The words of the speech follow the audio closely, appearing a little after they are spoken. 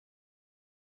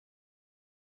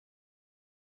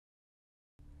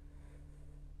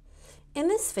In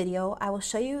this video, I will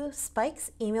show you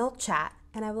Spike's email chat,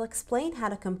 and I will explain how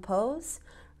to compose,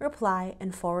 reply,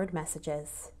 and forward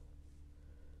messages.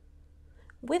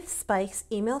 With Spike's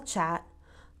email chat,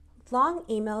 long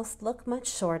emails look much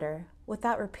shorter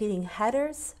without repeating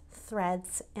headers,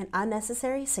 threads, and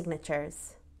unnecessary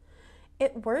signatures.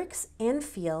 It works and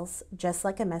feels just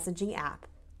like a messaging app,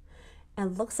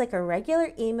 and looks like a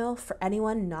regular email for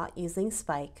anyone not using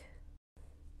Spike.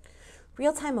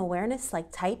 Real-time awareness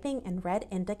like typing and red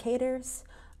indicators,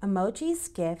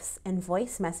 emojis, GIFs, and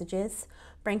voice messages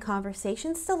bring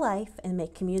conversations to life and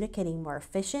make communicating more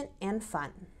efficient and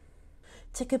fun.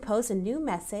 To compose a new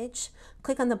message,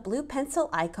 click on the blue pencil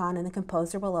icon and the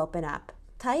composer will open up.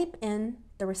 Type in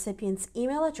the recipient's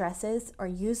email addresses or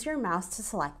use your mouse to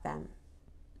select them.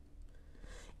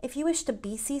 If you wish to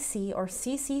BCC or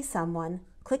CC someone,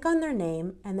 click on their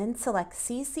name and then select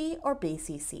CC or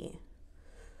BCC.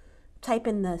 Type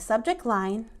in the subject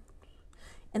line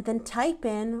and then type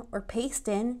in or paste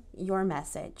in your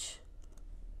message.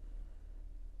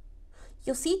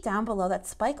 You'll see down below that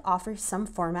Spike offers some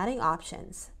formatting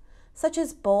options, such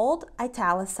as bold,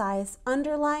 italicize,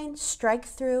 underline, strike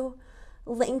through,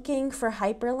 linking for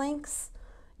hyperlinks.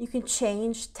 You can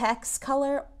change text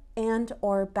color and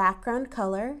or background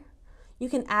color. You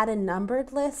can add a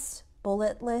numbered list,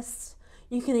 bullet lists.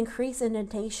 You can increase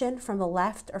indentation from the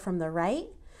left or from the right.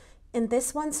 And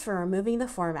this one's for removing the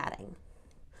formatting.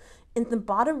 In the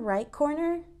bottom right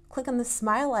corner, click on the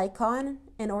smile icon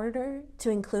in order to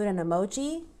include an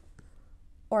emoji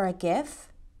or a GIF.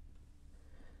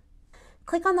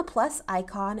 Click on the plus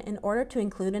icon in order to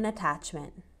include an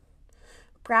attachment.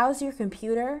 Browse your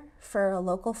computer for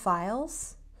local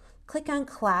files. Click on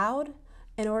Cloud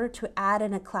in order to add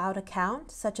in a cloud account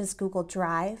such as Google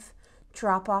Drive,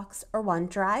 Dropbox, or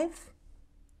OneDrive.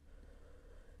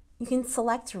 You can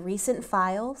select recent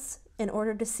files in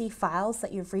order to see files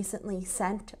that you've recently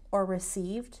sent or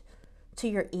received to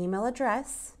your email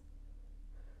address.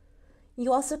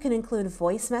 You also can include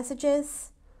voice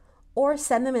messages or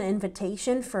send them an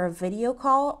invitation for a video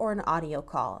call or an audio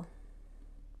call.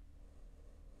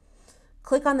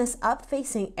 Click on this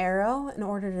up-facing arrow in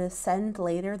order to send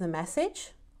later the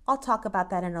message. I'll talk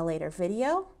about that in a later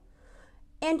video.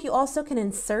 And you also can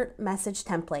insert message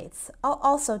templates. I'll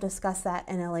also discuss that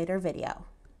in a later video.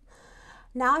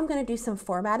 Now I'm going to do some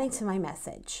formatting to my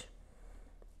message.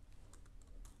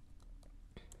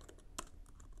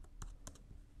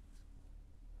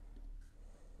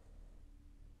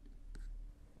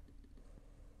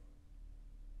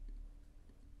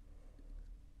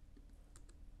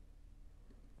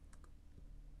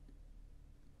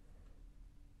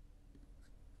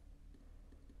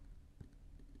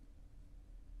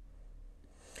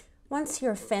 Once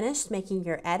you're finished making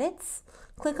your edits,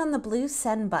 click on the blue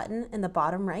Send button in the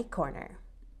bottom right corner.